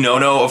 Yugi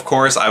Nono, of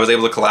course, I was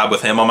able to collab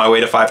with him on my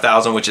way to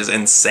 5,000, which is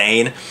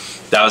insane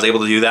that I was able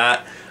to do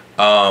that.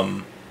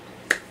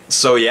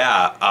 So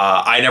yeah,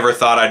 I never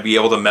thought I'd be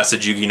able to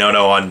message Yugi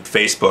Nono on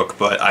Facebook,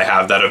 but I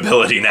have that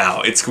ability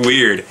now. It's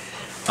weird.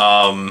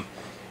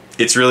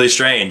 It's really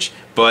strange,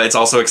 but it's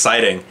also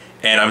exciting,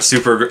 and I'm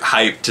super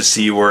hyped to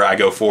see where I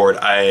go forward.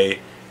 I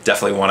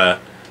definitely want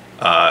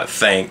to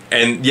thank,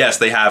 and yes,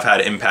 they have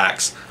had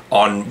impacts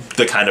on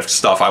the kind of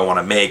stuff I want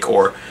to make,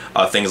 or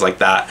things like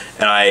that.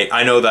 And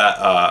I know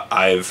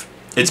that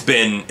it's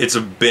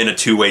been a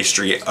two-way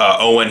street.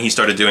 Owen, he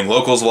started doing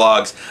locals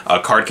vlogs.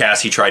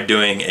 Cardcast, he tried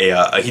doing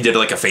he did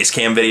like a face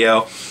cam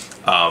video,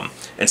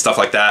 and stuff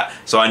like that.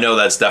 So I know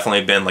that's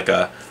definitely been like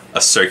a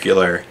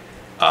circular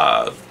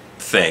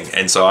thing.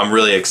 And so I'm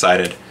really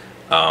excited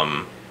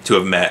to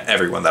have met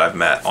everyone that I've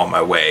met on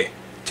my way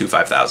to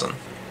 5,000.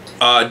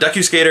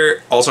 Deku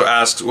Skater also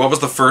asks, what was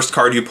the first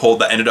card you pulled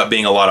that ended up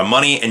being a lot of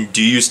money, and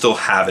do you still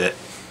have it?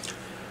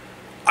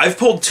 I've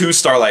pulled 2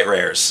 Starlight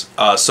Rares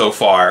so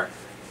far,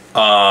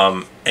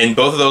 and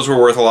both of those were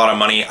worth a lot of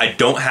money. I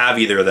don't have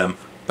either of them,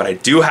 but I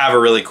do have a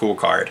really cool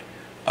card.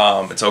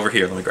 It's over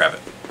here, let me grab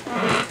it.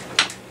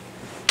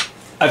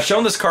 I've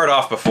shown this card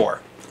off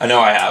before. I know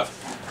I have.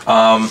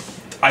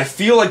 I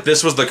feel like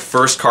this was the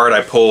first card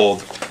I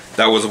pulled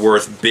that was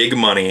worth big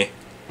money.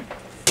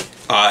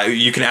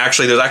 You can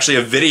actually, there's actually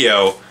a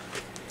video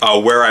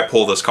where I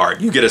pull this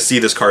card. You get to see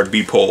this card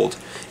be pulled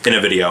in a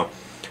video.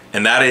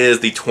 And that is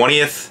the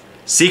 20th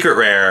Secret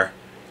Rare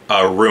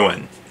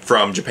Ruin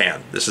from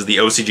Japan. This is the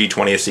OCG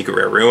 20th Secret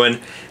Rare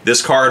Ruin.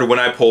 This card, when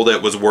I pulled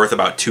it, was worth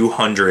about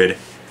 $200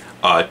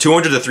 to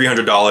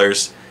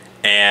 $300,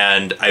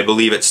 and I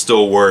believe it's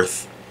still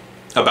worth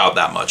about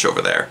that much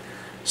over there.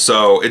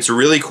 So it's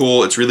really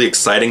cool. It's really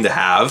exciting to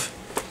have.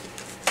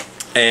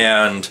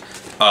 And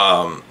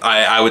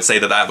I would say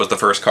that that was the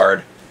first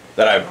card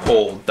that I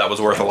pulled that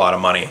was worth a lot of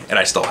money, and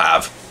I still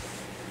have.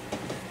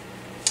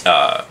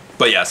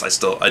 But yes,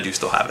 I do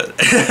still have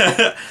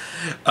it.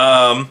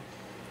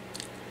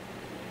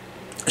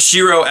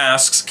 Shiro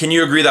asks, can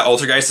you agree that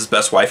Altergeist is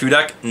best waifu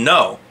deck?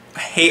 No, I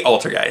hate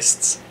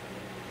Altergeists.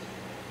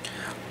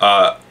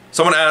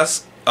 Someone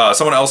else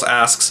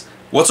asks,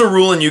 what's a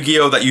rule in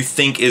Yu-Gi-Oh that you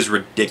think is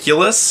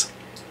ridiculous?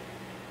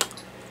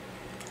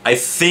 I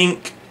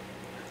think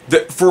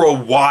that for a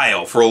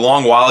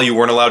long while, you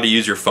weren't allowed to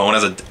use your phone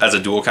as a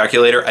dual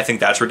calculator. I think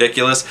that's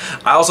ridiculous.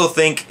 I also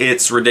think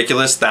it's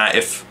ridiculous that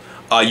if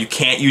you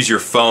can't use your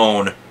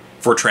phone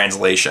for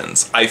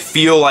translations. I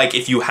feel like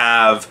if you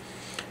have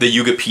the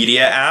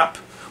Yugipedia app,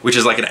 which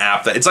is like an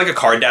app that, it's like a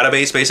card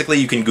database basically,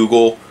 you can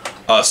Google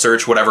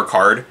search whatever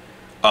card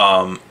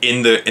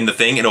in the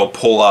thing, and it'll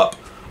pull up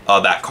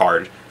that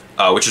card,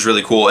 which is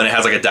really cool, and it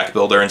has like a deck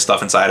builder and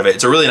stuff inside of it.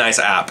 It's a really nice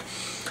app.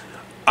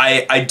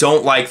 I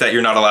don't like that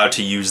you're not allowed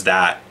to use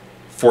that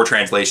for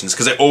translations,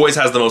 because it always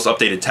has the most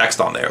updated text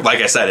on there. Like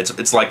I said,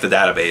 it's like the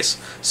database.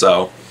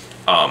 So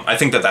I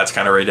think that that's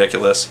kind of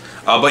ridiculous.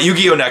 But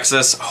Yu-Gi-Oh!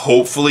 Nexus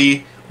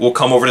hopefully will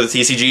come over to the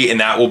TCG, and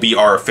that will be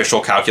our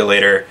official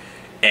calculator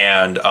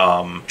and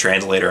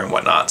translator and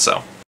whatnot.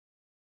 So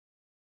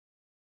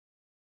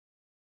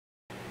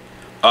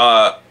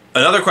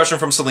another question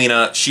from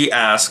Selena. She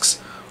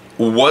asks,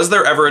 was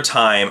there ever a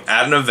time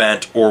at an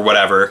event or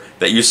whatever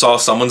that you saw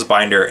someone's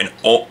binder and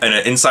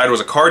inside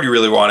was a card you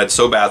really wanted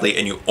so badly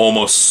and you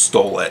almost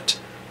stole it?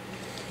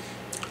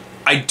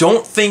 I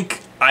don't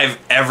think I've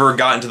ever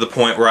gotten to the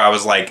point where I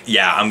was like,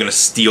 yeah, I'm gonna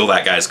steal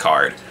that guy's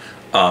card.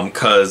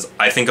 Because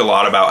I think a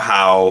lot about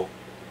how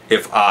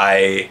if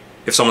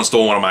someone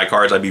stole one of my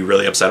cards, I'd be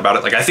really upset about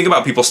it. Like, I think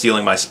about people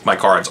stealing my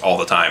cards all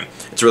the time.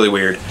 It's really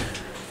weird.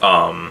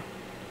 But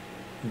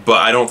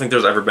I don't think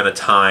there's ever been a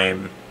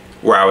time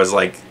where I was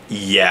like,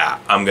 yeah,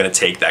 I'm gonna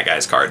take that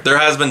guy's card. There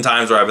has been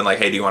times where I've been like,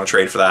 hey, do you want to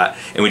trade for that?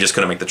 And we just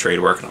couldn't make the trade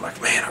work. And I'm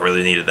like, man, I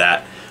really needed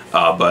that.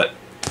 But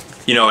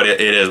you know, it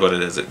is what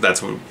it is.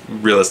 That's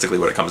realistically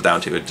what it comes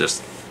down to.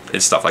 It's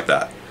stuff like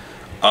that.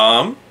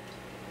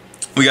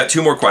 We got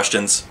two more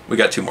questions.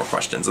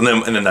 And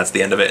then that's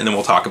the end of it. And then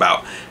we'll talk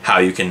about how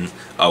you can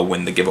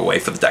win the giveaway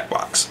for the deck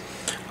box.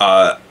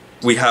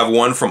 We have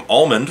one from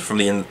Almond from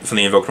the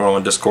Invoked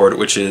 101 Discord,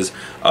 which is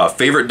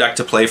favorite deck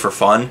to play for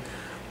fun.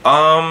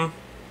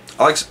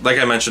 Like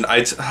I mentioned,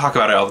 I talk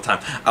about it all the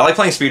time. I like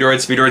playing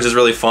Speedroids. Speedroids is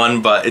really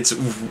fun, but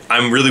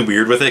I'm really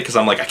weird with it because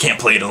I'm like, I can't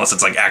play it unless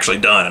it's like actually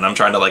done, and I'm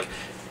trying to like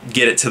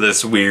get it to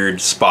this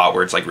weird spot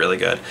where it's like really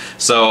good.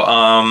 So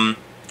I've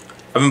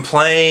been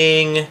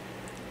playing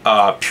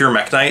Pure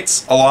Mech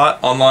Knights a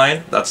lot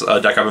online. That's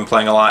a deck I've been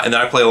playing a lot, and then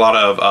I play a lot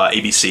of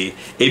ABC.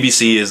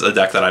 ABC is a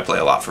deck that I play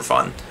a lot for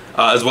fun,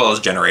 as well as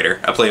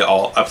Generator. I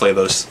play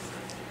those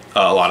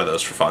a lot of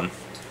those for fun.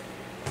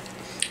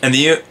 And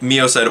the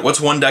Mio said,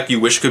 what's one deck you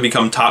wish could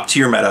become top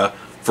tier meta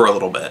for a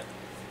little bit?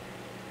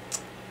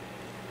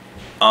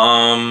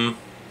 The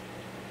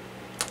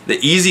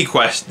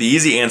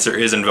easy answer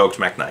is Invoked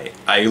Mech Knight.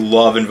 I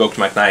love Invoked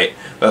Mech Knight,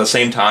 but at the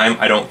same time,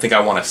 I don't think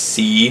I want to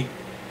see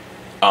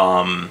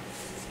that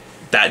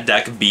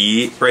deck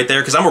be right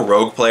there, because I'm a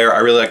rogue player. I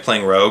really like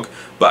playing rogue,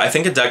 but I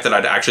think a deck that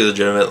I'd actually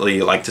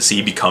legitimately like to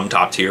see become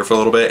top tier for a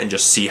little bit and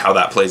just see how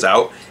that plays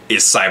out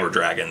is Cyber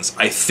Dragons.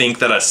 I think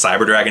that a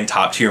Cyber Dragon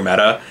top tier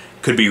meta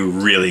could be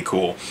really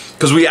cool,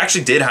 because we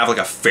actually did have like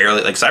a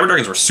fairly, like, Cyber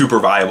Dragons were super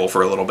viable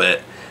for a little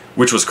bit,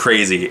 which was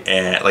crazy.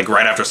 And like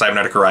right after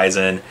Cybernetic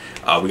Horizon,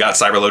 we got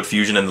Cyberload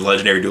Fusion and the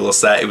Legendary Duelist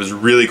set. It was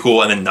really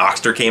cool, and then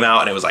Noxter came out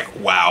and it was like,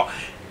 wow,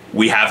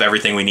 we have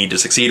everything we need to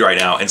succeed right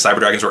now. And Cyber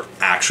Dragons were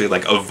actually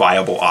like a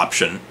viable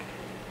option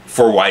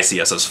for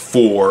YCSs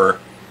for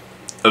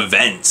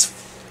events,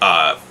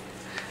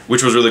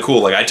 which was really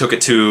cool. Like, I took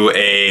it to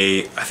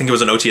I think it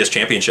was an OTS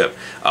championship.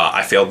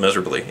 I failed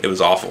miserably. It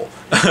was awful.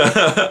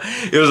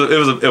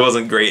 It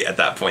wasn't great at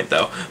that point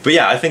though. But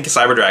yeah, I think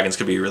Cyber Dragons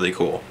could be really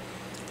cool.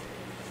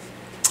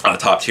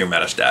 Top tier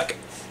meta deck.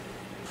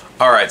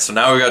 All right, so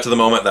now we got to the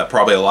moment that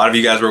probably a lot of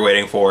you guys were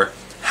waiting for.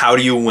 How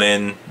do you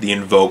win the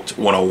Invoked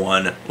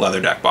 101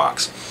 leather deck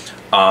box?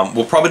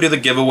 We'll probably do the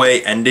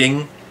giveaway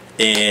ending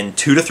in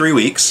 2 to 3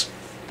 weeks.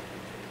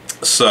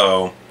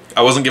 So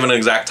I wasn't given an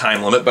exact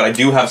time limit, but I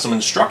do have some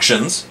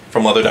instructions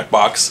from Leather Deck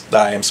Box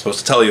that I am supposed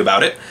to tell you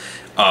about it.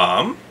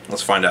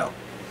 Let's find out.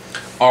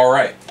 All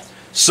right,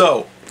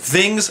 so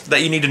things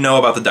that you need to know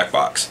about the deck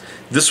box.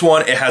 This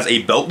one, it has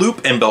a belt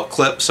loop and belt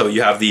clip, so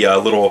you have the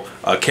little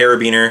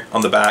carabiner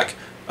on the back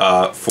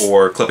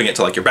for clipping it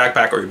to like your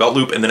backpack or your belt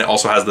loop, and then it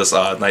also has this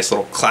nice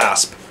little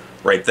clasp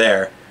right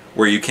there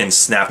where you can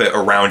snap it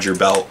around your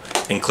belt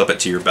and clip it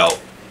to your belt,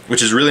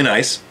 which is really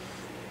nice.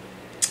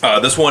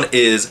 This one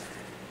is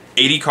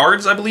 80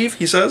 cards, I believe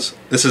he says.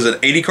 This is an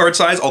 80 card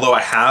size, although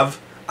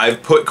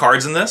I've put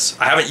cards in this.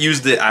 I haven't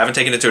used it, I haven't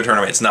taken it to a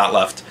tournament. It's not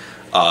left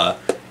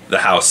the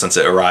house since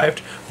it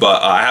arrived.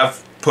 But I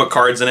have put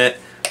cards in it,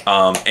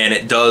 and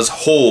it does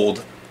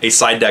hold a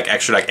side deck,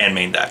 extra deck, and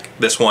main deck.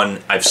 This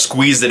one, I've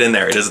squeezed it in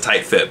there. It is a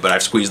tight fit, but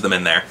I've squeezed them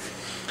in there.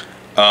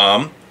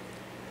 As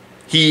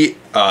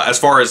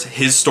far as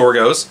his store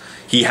goes,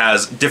 he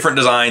has different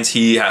designs.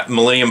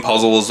 Millennium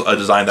Puzzles, a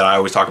design that I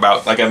always talk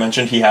about. Like I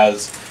mentioned, he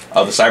has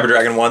the Cyber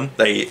Dragon one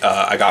that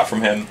I got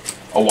from him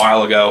a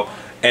while ago,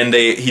 and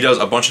he does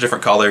a bunch of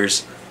different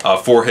colors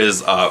for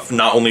his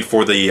not only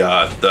for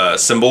the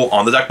symbol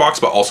on the deck box,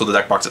 but also the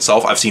deck box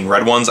itself. I've seen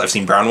red ones, I've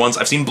seen brown ones,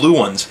 I've seen blue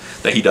ones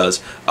that he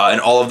does, and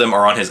all of them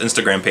are on his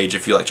Instagram page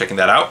if you like checking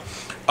that out.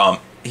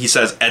 He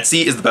says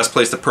Etsy is the best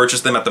place to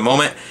purchase them at the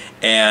moment,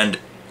 and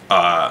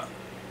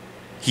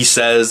he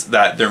says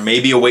that there may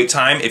be a wait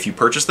time if you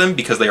purchase them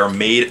because they are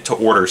made to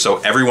order. So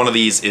every one of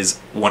these is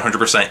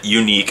 100%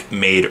 unique,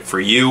 made for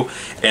you.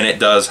 And it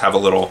does have a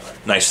little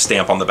nice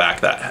stamp on the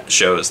back that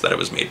shows that it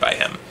was made by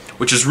him,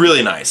 which is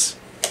really nice.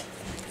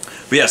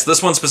 But yes,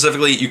 this one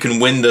specifically, you can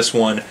win this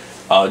one.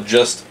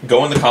 Just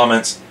go in the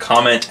comments,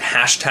 comment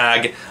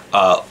hashtag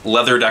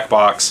leather deck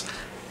box,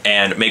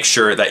 and make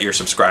sure that you're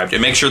subscribed.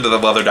 And make sure that the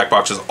leather deck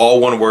box is all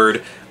one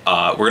word.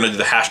 We're gonna do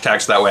the hashtag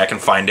so that way I can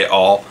find it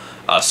all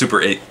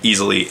super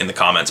easily in the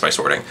comments by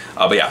sorting.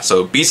 But yeah,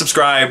 so be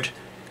subscribed,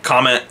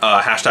 comment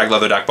hashtag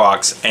leather deck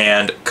box,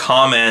 and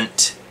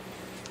comment,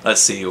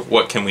 let's see,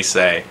 what can we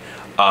say?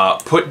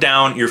 Put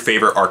down your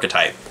favorite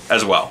archetype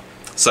as well.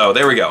 So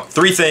there we go,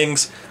 3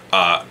 things.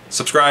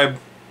 Subscribe,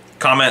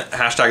 comment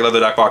hashtag leather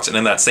deck box, and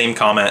in that same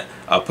comment,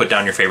 put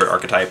down your favorite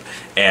archetype,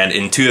 and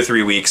in 2 to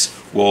 3 weeks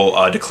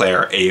we'll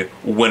declare a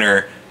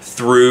winner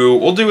through,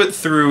 we'll do it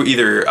through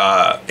either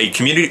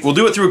we'll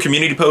do it through a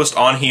community post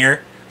on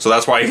here. So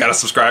that's why you gotta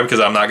subscribe, because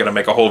I'm not gonna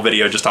make a whole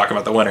video just talking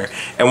about the winner.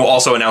 And we'll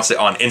also announce it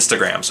on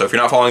Instagram. So if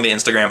you're not following the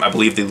Instagram, I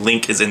believe the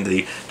link is in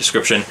the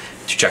description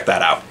to check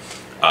that out.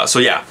 So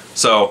yeah,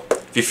 so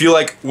if you feel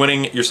like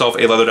winning yourself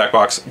a leather deck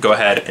box, go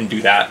ahead and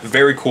do that.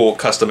 Very cool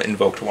custom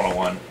Invoked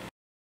 101.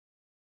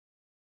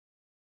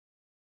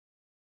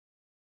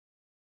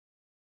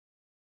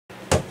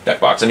 Deck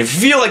box. And if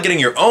you feel like getting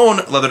your own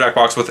leather deck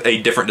box with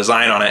a different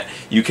design on it,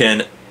 you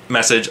can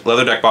message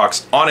leather deck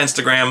box on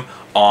Instagram,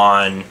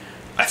 on,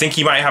 I think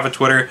he might have a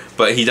Twitter,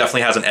 but he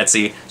definitely has an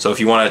Etsy. So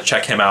if you want to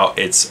check him out,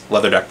 it's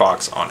leather deck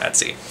box on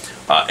Etsy.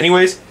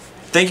 Anyways,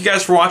 thank you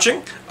guys for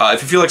watching.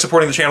 If you feel like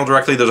supporting the channel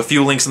directly, there's a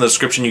few links in the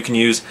description you can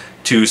use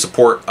to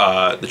support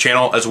the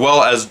channel, as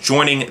well as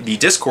joining the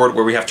Discord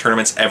where we have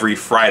tournaments every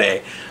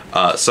Friday.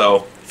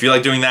 So if you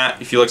like doing that,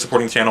 if you like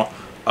supporting the channel,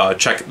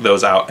 check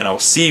those out, and I will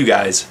see you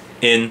guys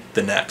in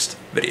the next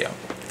video.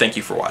 Thank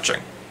you for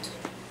watching.